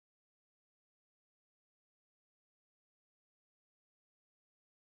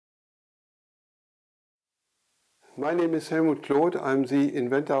My name is Helmut Cloth. I'm the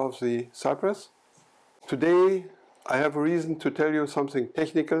inventor of the CYPRES. Today I have a reason to tell you something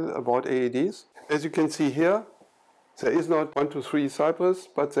technical about AEDs. As you can see here, there is not 1, 2, 3 CYPRES,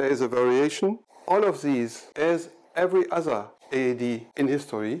 but there is a variation. All of these, as every other AED in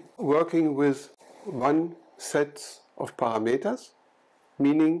history, working with one set of parameters,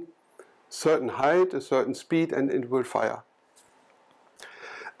 meaning certain height, a certain speed, and it will fire.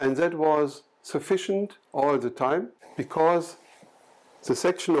 And that was sufficient all the time because the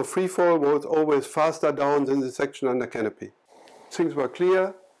section of freefall was always faster down than the section under canopy. Things were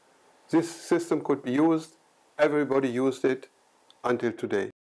clear, this system could be used, everybody used it until today.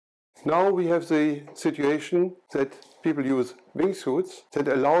 Now we have the situation that people use wingsuits that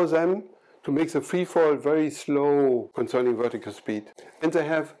allow them to make the freefall very slow concerning vertical speed. And they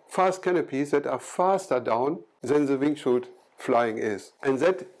have fast canopies that are faster down than the wingsuit flying is. And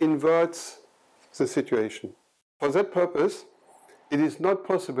that inverts the situation. For that purpose, it is not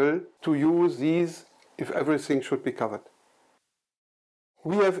possible to use these if everything should be covered.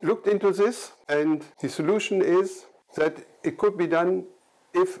 We have looked into this, and the solution is that it could be done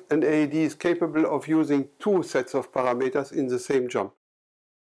if an AED is capable of using 2 sets of parameters in the same jump.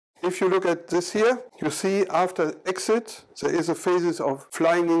 If you look at this here, you see after exit there is a phases of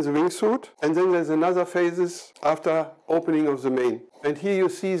flying in the wingsuit, and then there's another phases after opening of the main. And here you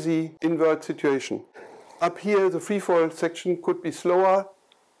see the invert situation. Up here the freefall section could be slower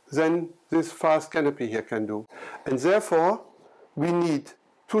than this fast canopy here can do. And therefore we need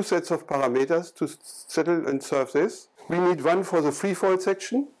 2 sets of parameters to settle and serve this. We need one for the freefall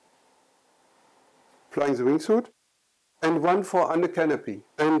section, flying the wingsuit, and one for under canopy.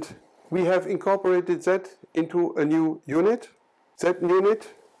 And we have incorporated that into a new unit. That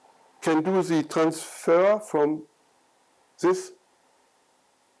unit can do the transfer from this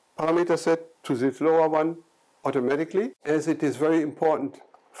parameter set to this lower one automatically, as it is very important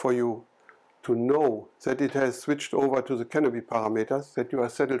for you to know that it has switched over to the canopy parameters, that you are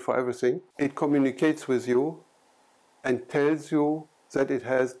settled for everything. It communicates with you and tells you that it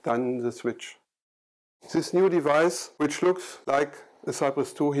has done the switch. This new device, which looks like a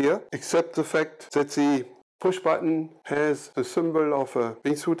CYPRES 2 here, except the fact that the push button has the symbol of a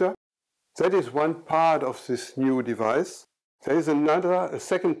wingsuiter, that is one part of this new device. There is a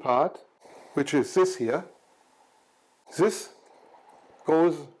second part, which is this here. This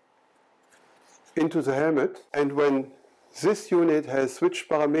goes into the helmet, and when this unit has switched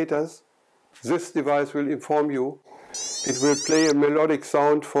parameters, this device will inform you. It will play a melodic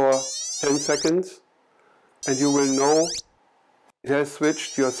sound for 10 seconds, and you will know it has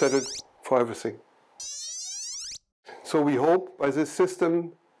switched, you are settled for everything. So we hope by this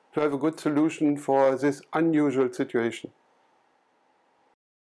system to have a good solution for this unusual situation.